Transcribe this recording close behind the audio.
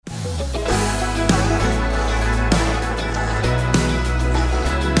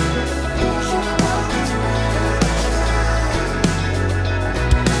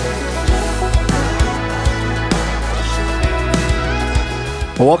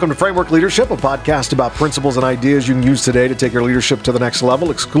Well, welcome to Framework Leadership, a podcast about principles and ideas you can use today to take your leadership to the next level.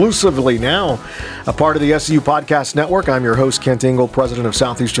 Exclusively now, a part of the SEU Podcast Network. I'm your host, Kent Ingle, president of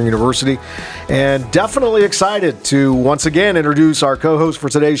Southeastern University, and definitely excited to once again introduce our co-host for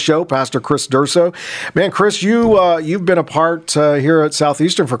today's show, Pastor Chris Durso. Man, Chris, you've been a part here at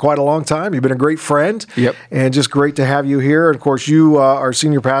Southeastern for quite a long time. You've been a great friend. Yep. And just great to have you here. And of course, you are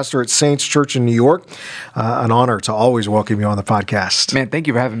senior pastor at Saints Church in New York. An honor to always welcome you on the podcast. Man, thank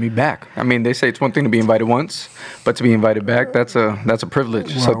you for having me back. I mean, they say it's one thing to be invited once, but to be invited back, that's a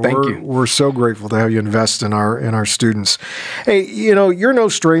privilege. Well, so thank you. We're so grateful to have you invest in our students. Hey, you're no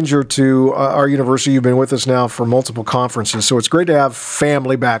stranger to our university. You've been with us now for multiple conferences, so it's great to have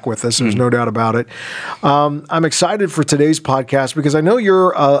family back with us. There's no doubt about it. I'm excited for today's podcast because I know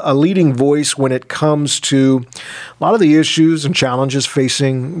you're a leading voice when it comes to a lot of the issues and challenges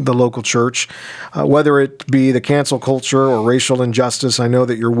facing the local church, whether it be the cancel culture or racial injustice. I know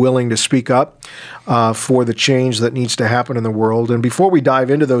that you're willing to speak up for the change that needs to happen in the world. And before we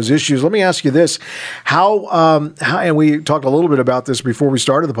dive into those issues, let me ask you this: how and we talked a little bit about this before we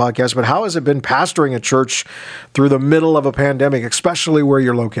started the podcast, but how has it been pastoring a church through the middle of a pandemic, especially where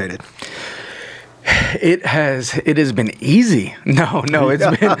you're located? It has been easy. No,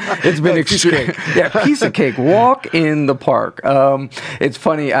 it's been extreme. Yeah, piece of cake. Walk in the park. It's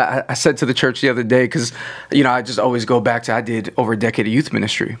funny. I said to the church the other day, because I just always go back to I did over a decade of youth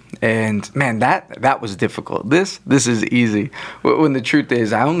ministry, and man, that was difficult. This is easy. When the truth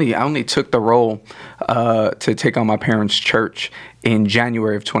is, I only took the role to take on my parents' church in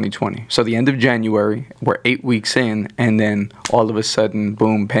January of 2020. So the end of January, we're 8 weeks in, and then all of a sudden,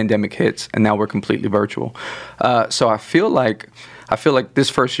 boom, pandemic hits, and now we're completely virtual. So I feel like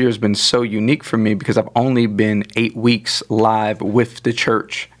this first year has been so unique for me because I've only been 8 weeks live with the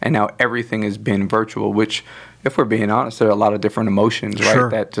church, and now everything has been virtual, which, if we're being honest, there are a lot of different emotions, right? Sure.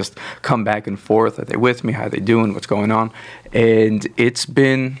 That just come back and forth. Are they with me? How are they doing? What's going on? And it's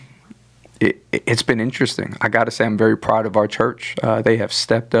been interesting. I got to say, I'm very proud of our church. They have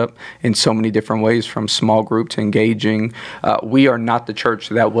stepped up in so many different ways, from small group to engaging. We are not the church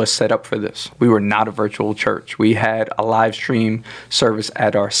that was set up for this. We were not a virtual church. We had a live stream service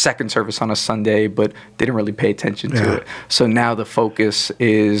at our second service on a Sunday, but didn't really pay attention to it. So now the focus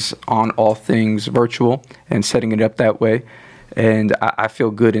is on all things virtual and setting it up that way. And I feel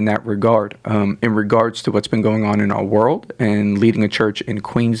good in that regard. In regards to what's been going on in our world and leading a church in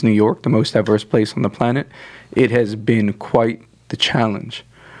Queens, New York, the most diverse place on the planet, it has been quite the challenge.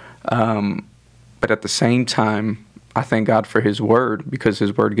 But at the same time, I thank God for His Word, because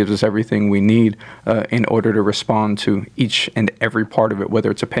His Word gives us everything we need in order to respond to each and every part of it, whether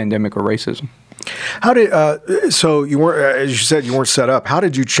it's a pandemic or racism. How did so you weren't, as you said, you weren't set up. How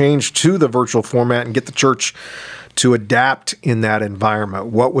did you change to the virtual format and get the church to adapt in that environment?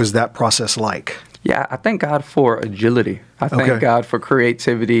 What was that process like? Yeah, I thank God for agility. I thank God for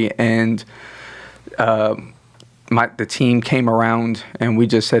creativity, and the team came around and we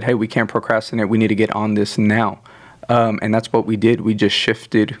just said, hey, we can't procrastinate. We need to get on this now. And that's what we did. We just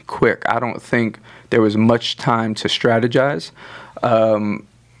shifted quick. I don't think there was much time to strategize.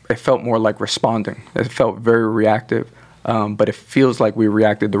 It felt more like responding. It felt very reactive. But it feels like we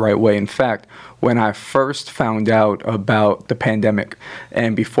reacted the right way. In fact, when I first found out about the pandemic,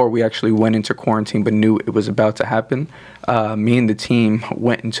 and before we actually went into quarantine but knew it was about to happen, me and the team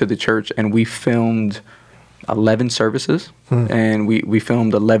went into the church and we filmed 11 services. And we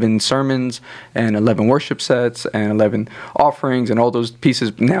filmed 11 sermons and 11 worship sets and 11 offerings and all those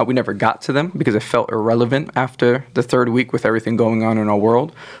pieces. Now, we never got to them because it felt irrelevant after the third week with everything going on in our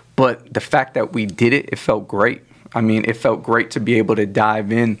world. But the fact that we did it felt great. I mean, it felt great to be able to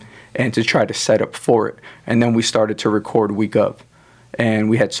dive in and to try to set up for it. And then we started to record week of. And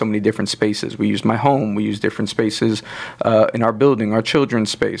we had so many different spaces. We used my home. We used different spaces in our building, our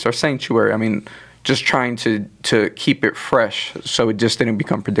children's space, our sanctuary. I mean, just trying to keep it fresh so it just didn't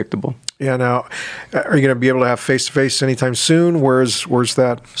become predictable. Yeah. Now, are you going to be able to have face-to-face anytime soon? Where's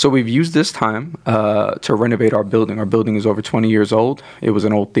that? So we've used this time to renovate our building. Our building is over 20 years old. It was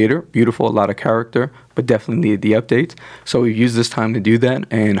an old theater, beautiful, a lot of character, but definitely needed the updates. So we've used this time to do that,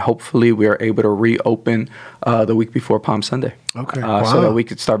 and hopefully we are able to reopen the week before Palm Sunday. Okay. Wow. So that we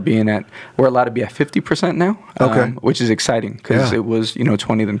could start being we're allowed to be at 50% now, which is exciting because it was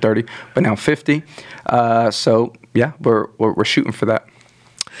 20 then 30, but now 50. So yeah, we're shooting for that.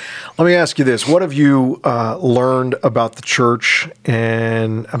 Let me ask you this. What have you learned about the church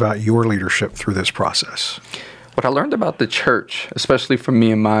and about your leadership through this process? What I learned about the church, especially for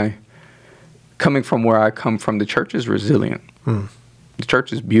me and coming from where I come from, the church is resilient. The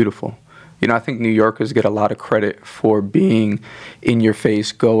church is beautiful. I think New Yorkers get a lot of credit for being in your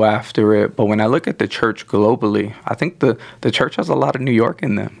face, go after it. But when I look at the church globally, I think the church has a lot of New York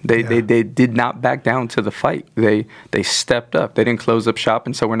in them. They did not back down to the fight. They stepped up. They didn't close up shop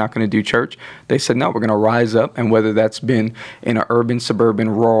and say, we're not going to do church. They said, no, we're going to rise up. And whether that's been in an urban, suburban,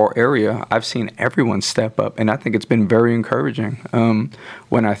 rural area, I've seen everyone step up. And I think it's been very encouraging.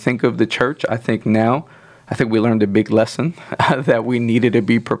 When I think of the church, I think we learned a big lesson that we needed to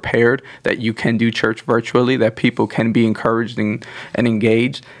be prepared, that you can do church virtually, that people can be encouraged and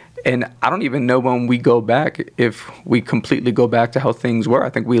engaged. And I don't even know when we go back, if we completely go back to how things were. I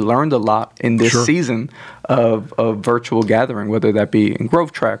think we learned a lot in this season of virtual gathering, whether that be in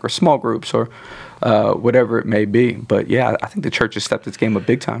Growth Track or small groups or whatever it may be. But yeah, I think the church has stepped its game up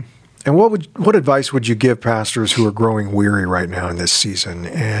big time. And what advice would you give pastors who are growing weary right now in this season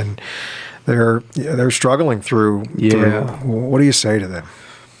and they're struggling through? What do you say to them?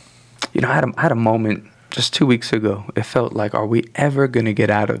 I had a moment just 2 weeks ago. It felt like, are we ever going to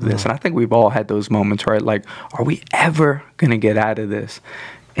get out of this? And I think we've all had those moments, right? Like, are we ever going to get out of this?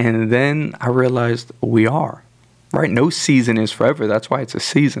 And then I realized we are. Right? No season is forever. That's why it's a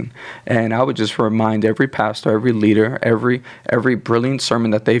season. And I would just remind every pastor, every leader, every brilliant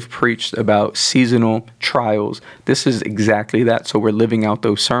sermon that they've preached about seasonal trials. This is exactly that. So we're living out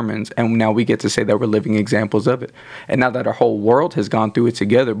those sermons. And now we get to say that we're living examples of it. And now that our whole world has gone through it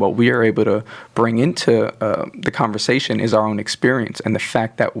together, what we are able to bring into the conversation is our own experience and the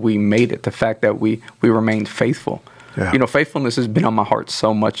fact that we made it, the fact that we remained faithful. Yeah. Faithfulness has been on my heart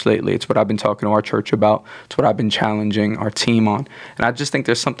so much lately. It's what I've been talking to our church about. It's what I've been challenging our team on. And I just think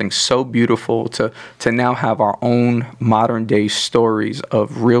there's something so beautiful to now have our own modern day stories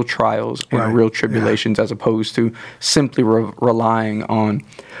of real trials and real tribulations, as opposed to simply relying on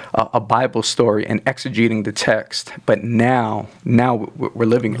a Bible story and exegeting the text. But now we're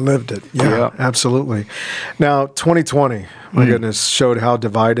living it. Lived it. Yeah, absolutely. Now, 2020, my goodness, showed how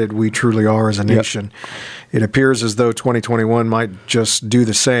divided we truly are as a nation. It appears as though 2021 might just do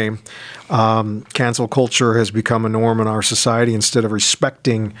the same. Cancel culture has become a norm in our society. Instead of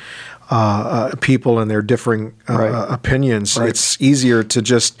respecting people and their differing opinions, it's easier to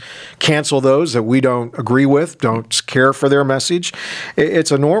just cancel those that we don't agree with, don't care for their message.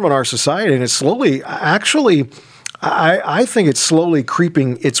 It's a norm in our society, and it's slowly, actually, I think it's slowly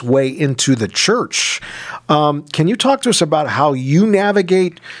creeping its way into the church. Can you talk to us about how you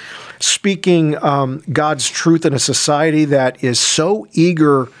navigate speaking God's truth in a society that is so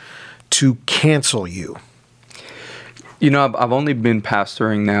eager to cancel you? I've only been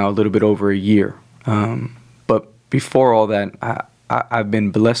pastoring now a little bit over a year. But before all that, I've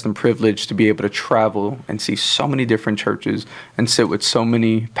been blessed and privileged to be able to travel and see so many different churches and sit with so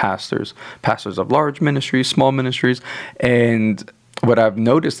many pastors of large ministries, small ministries. And what I've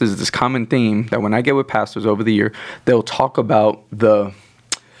noticed is this common theme that when I get with pastors over the year, they'll talk about the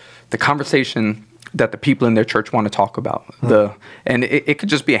conversation that the people in their church want to talk about. And it could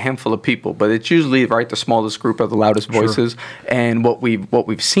just be a handful of people, but it's usually the smallest group of the loudest voices. And what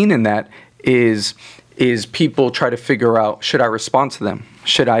we've seen in that is people try to figure out, should I respond to them?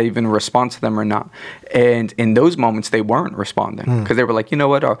 Should I even respond to them or not? And in those moments, they weren't responding because they were like, you know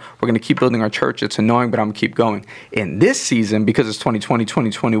what? We're going to keep building our church. It's annoying, but I'm going to keep going. In this season, because it's 2020,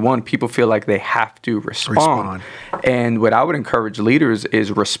 2021, people feel like they have to respond. And what I would encourage leaders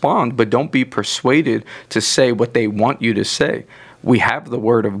is respond, but don't be persuaded to say what they want you to say. We have the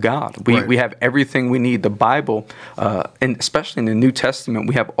Word of God. We have everything we need. The Bible, and especially in the New Testament,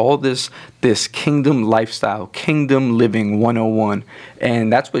 we have all this kingdom lifestyle, kingdom living 101.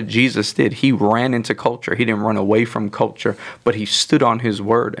 And that's what Jesus did. He ran into culture. He didn't run away from culture, but he stood on his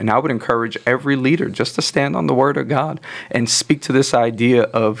word. And I would encourage every leader just to stand on the Word of God and speak to this idea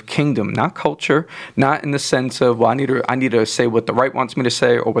of kingdom, not culture, not in the sense of, well, I need to say what the right wants me to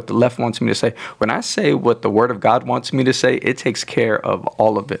say or what the left wants me to say. When I say what the Word of God wants me to say, it takes care of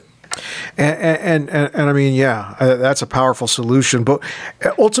all of it. And I mean, that's a powerful solution. But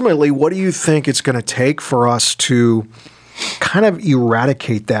ultimately, what do you think it's going to take for us to kind of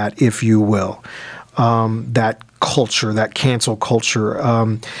eradicate that, if you will, that culture, that cancel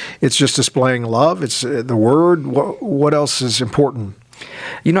culture? It's just displaying love. It's the Word. What else is important?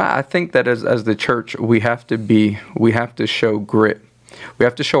 I think that as the church, we have to show grit. We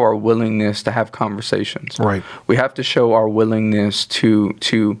have to show our willingness to have conversations. Right. We have to show our willingness to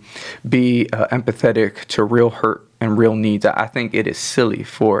be empathetic to real hurt and real needs. I think it is silly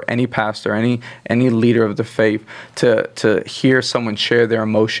for any pastor, any leader of the faith to hear someone share their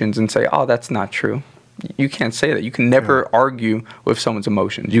emotions and say, "Oh, that's not true." You can't say that. You can never argue with someone's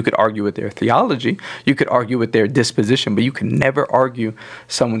emotions. You could argue with their theology. You could argue with their disposition, but you can never argue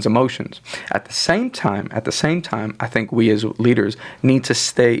someone's emotions. At the same time, I think we as leaders need to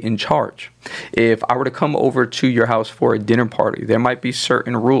stay in charge. If I were to come over to your house for a dinner party, there might be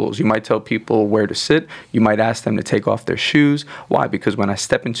certain rules. You might tell people where to sit. You might ask them to take off their shoes. Why? Because when I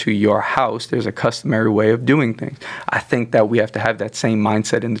step into your house, there's a customary way of doing things. I think that we have to have that same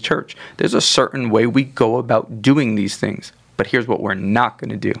mindset in the church. There's a certain way we go about doing these things. But here's what we're not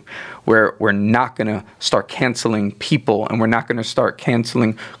going to do. We're not going to start canceling people, and we're not going to start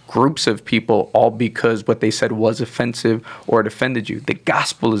canceling groups of people all because what they said was offensive or it offended you. The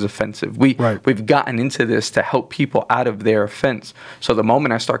gospel is offensive. We've gotten into this to help people out of their offense. So the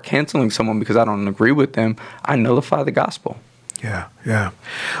moment I start canceling someone because I don't agree with them, I nullify the gospel. Yeah.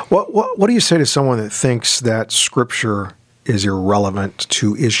 What do you say to someone that thinks that Scripture is irrelevant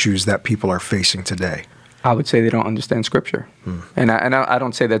to issues that people are facing today? I would say they don't understand Scripture. And I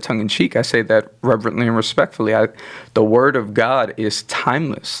don't say that tongue-in-cheek. I say that reverently and respectfully. The Word of God is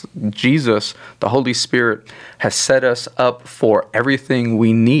timeless. Jesus, the Holy Spirit, has set us up for everything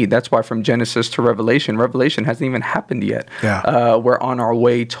we need. That's why from Genesis to Revelation hasn't even happened yet. We're on our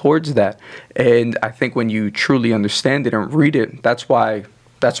way towards that. And I think when you truly understand it and read it, that's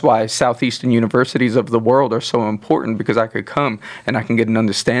why Southeastern universities of the world are so important, because I could come and I can get an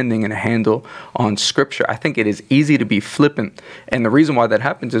understanding and a handle on Scripture. I think it is easy to be flippant. And the reason why that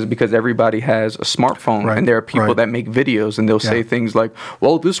happens is because everybody has a smartphone, and there are people that make videos, and they'll say things like,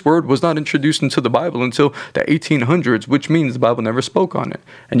 well, this word was not introduced into the Bible until the 1800s, which means the Bible never spoke on it.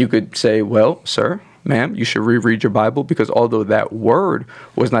 And you could say, well, sir, ma'am, you should reread your Bible, because although that word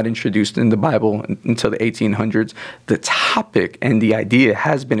was not introduced in the Bible until the 1800s, the topic and the idea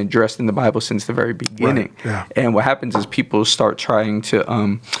has been addressed in the Bible since the very beginning. And what happens is people start trying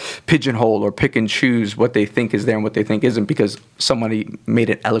to pigeonhole or pick and choose what they think is there and what they think isn't, because somebody made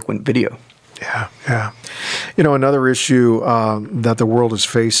an eloquent video. Yeah. Another issue that the world is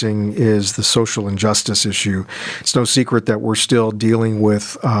facing is the social injustice issue. It's no secret that we're still dealing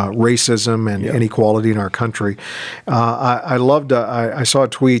with racism and inequality in our country. I saw a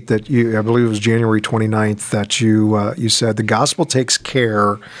tweet that I believe it was January 29th, that you said the gospel takes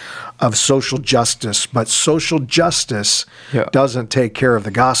care of social justice, but social justice doesn't take care of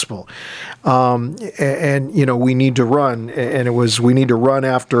the gospel. We need to run, we need to run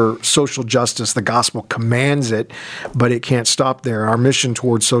after social justice. The gospel commands it, but it can't stop there. Our mission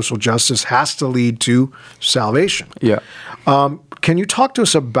towards social justice has to lead to salvation. Can you talk to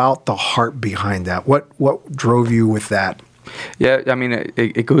us about the heart behind that? What drove you with that? Yeah, I mean,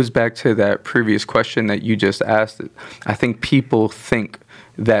 it goes back to that previous question that you just asked. I think people think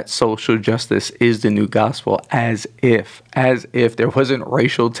that social justice is the new gospel, as if there wasn't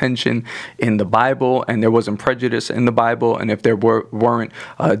racial tension in the Bible, and there wasn't prejudice in the Bible, and if there weren't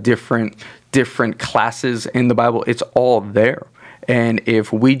different classes in the Bible. It's all there. And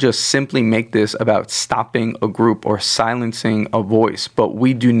if we just simply make this about stopping a group or silencing a voice, but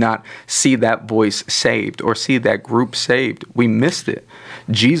we do not see that voice saved or see that group saved, we missed it.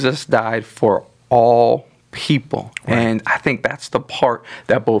 Jesus died for all people. And I think that's the part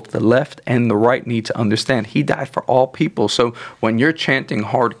that both the left and the right need to understand. He died for all people. So when you're chanting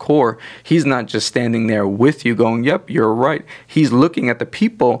hardcore, he's not just standing there with you going, yep, you're right. He's looking at the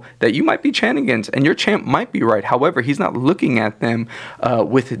people that you might be chanting against, and your chant might be right. However, he's not looking at them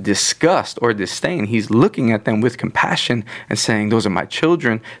with disgust or disdain. He's looking at them with compassion and saying, those are my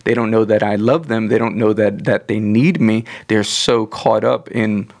children. They don't know that I love them. They don't know that they need me. They're so caught up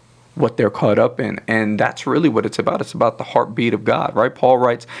in what they're caught up in. And that's really what it's about. It's about the heartbeat of God, right? Paul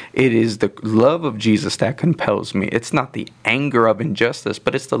writes, it is the love of Jesus that compels me. It's not the anger of injustice,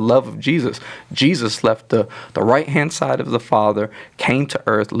 but it's the love of Jesus. Jesus left the right-hand side of the Father, came to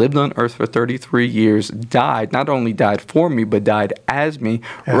earth, lived on earth for 33 years, died, not only died for me, but died as me,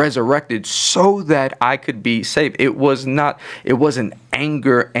 resurrected so that I could be saved. It wasn't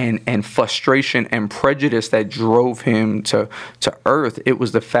anger and frustration and prejudice that drove him to earth. It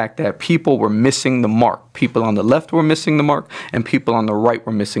was the fact that people were missing the mark. People on the left were missing the mark, and people on the right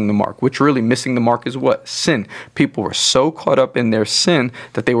were missing the mark, which really missing the mark is what? Sin. People were so caught up in their sin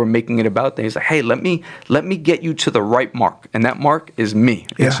that they were making it about things like, hey, let me get you to the right mark. And that mark is me.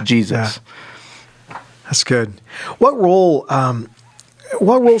 It's Jesus. Yeah. That's good. What role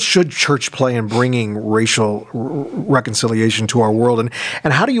should church play in bringing racial reconciliation to our world?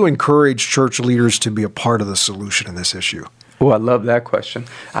 And how do you encourage church leaders to be a part of the solution in this issue? Oh, I love that question.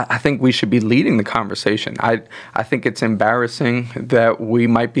 I think we should be leading the conversation. I think it's embarrassing that we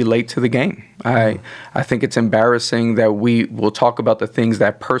might be late to the game. I think it's embarrassing that we will talk about the things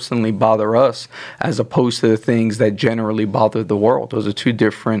that personally bother us as opposed to the things that generally bother the world. Those are two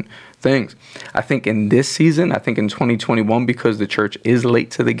different things. I think in this season, I think in 2021, because the church is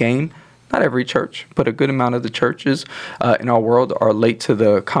late to the game, not every church, but a good amount of the churches in our world are late to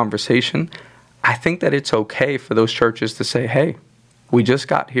the conversation. I think that it's okay for those churches to say, hey, we just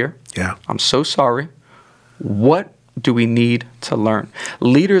got here. Yeah. I'm so sorry. What do we need to learn?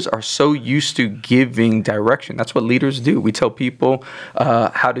 Leaders are so used to giving direction. That's what leaders do. We tell people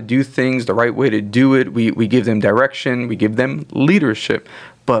how to do things, the right way to do it. We give them direction. We give them leadership.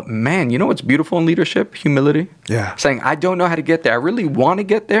 But man, you know what's beautiful in leadership? Humility. Yeah. Saying, I don't know how to get there. I really want to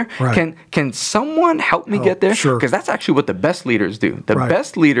get there. Right. Can someone help me get there? Sure. Because that's actually what the best leaders do. The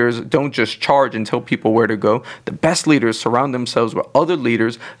best leaders don't just charge and tell people where to go. The best leaders surround themselves with other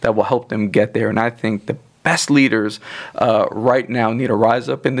leaders that will help them get there. And I think the best leaders right now need to rise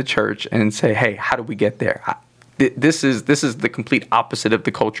up in the church and say, hey, how do we get there? This is the complete opposite of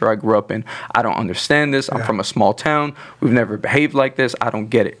the culture I grew up in. I don't understand this. I'm from a small town. We've never behaved like this. I don't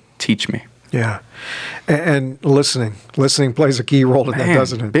get it. Teach me. Yeah. And listening plays a key role in that,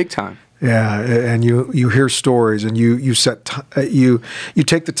 doesn't it? Big time. Yeah, and you hear stories, and you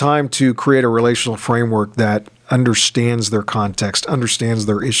take the time to create a relational framework that understands their context, understands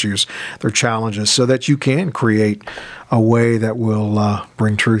their issues, their challenges, so that you can create a way that will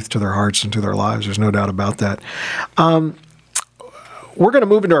bring truth to their hearts and to their lives. There's no doubt about that. We're going to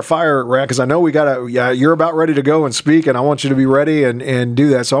move into our fire round because I know you're about ready to go and speak, and I want you to be ready and do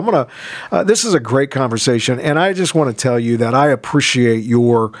that. So I'm going to, this is a great conversation, and I just want to tell you that I appreciate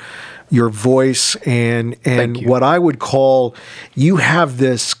your voice and what I would call, you have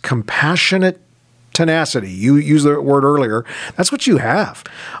this compassionate tenacity. You used the word earlier. That's what you have.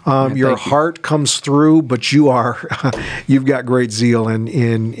 Your heart comes through, but you've got great zeal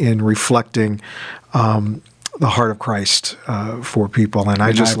in reflecting the heart of Christ for people, and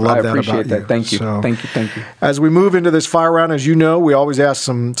I just love that about you. Thank you. So, Thank you. As we move into this fire round, as you know, we always ask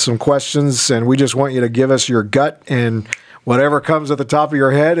some questions, and we just want you to give us your gut and whatever comes at the top of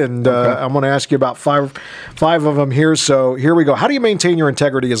your head. And I'm going to ask you about five of them here. So here we go. How do you maintain your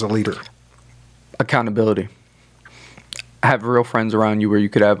integrity as a leader? Accountability. Have real friends around you where you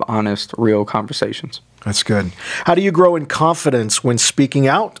could have honest, real conversations. That's good. How do you grow in confidence when speaking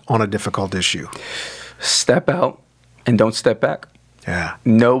out on a difficult issue? Step out and don't step back. Yeah.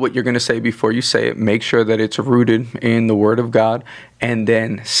 Know what you're going to say before you say it. Make sure that it's rooted in the Word of God, and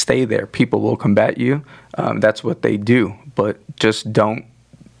then stay there. People will combat you. That's what they do. But just don't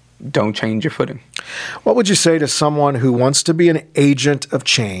change your footing. What would you say to someone who wants to be an agent of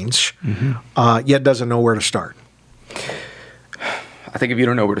change, yet doesn't know where to start? I think if you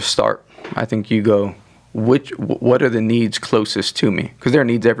don't know where to start, I think you go, what are the needs closest to me? Because there are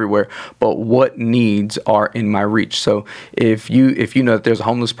needs everywhere, but what needs are in my reach? So if you know that there's a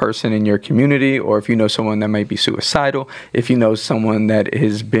homeless person in your community, or if you know someone that might be suicidal, if you know someone that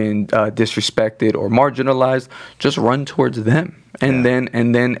has been disrespected or marginalized, just run towards them. And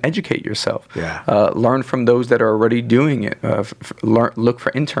then educate yourself. Yeah. Learn from those that are already doing it. Look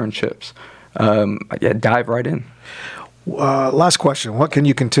for internships. Dive right in. Last question. What can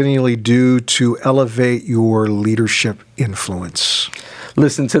you continually do to elevate your leadership influence?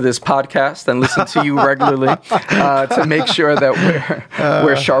 Listen to this podcast and listen to you regularly to make sure that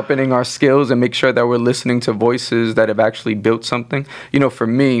we're sharpening our skills and make sure that we're listening to voices that have actually built something. You know, for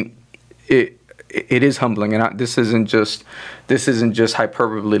me, it is humbling, and this isn't just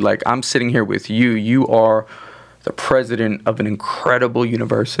hyperbole. Like, I'm sitting here with you. You are the president of an incredible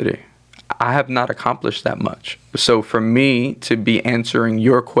university. I have not accomplished that much. So for me to be answering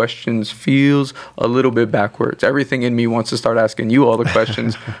your questions feels a little bit backwards. Everything in me wants to start asking you all the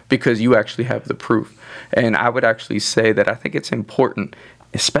questions because you actually have the proof. And I would actually say that I think it's important,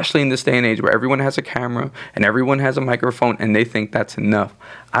 especially in this day and age where everyone has a camera and everyone has a microphone and they think that's enough.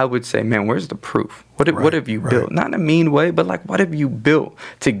 I would say, man, where's the proof? What have you built? Not in a mean way, but like, what have you built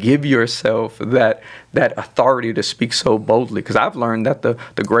to give yourself that authority to speak so boldly? Because I've learned that the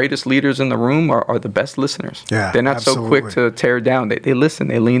greatest leaders in the room are the best listeners. Yeah, they're not so quick to tear down. They listen,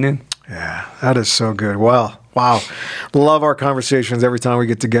 they lean in. Yeah, that is so good. Well, Wow. Love our conversations every time we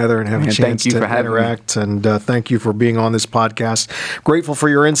get together and have a chance to interact. And thank you for being on this podcast. Grateful for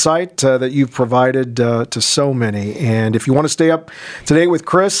your insight that you've provided to so many. And if you want to stay up to date with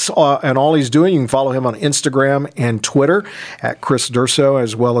Chris and all he's doing, you can follow him on Instagram and Twitter at Chris Durso,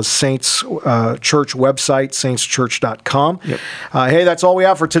 as well as Saints Church website, saintschurch.com. Yep. Hey, that's all we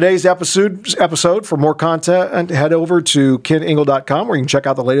have for today's episode. For more content, head over to kentingle.com, where you can check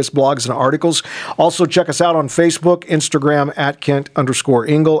out the latest blogs and articles. Also, check us out on Facebook, Instagram at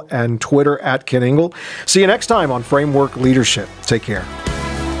Kent_Ingle, and Twitter at Kent Ingle. See you next time on Framework Leadership. Take care.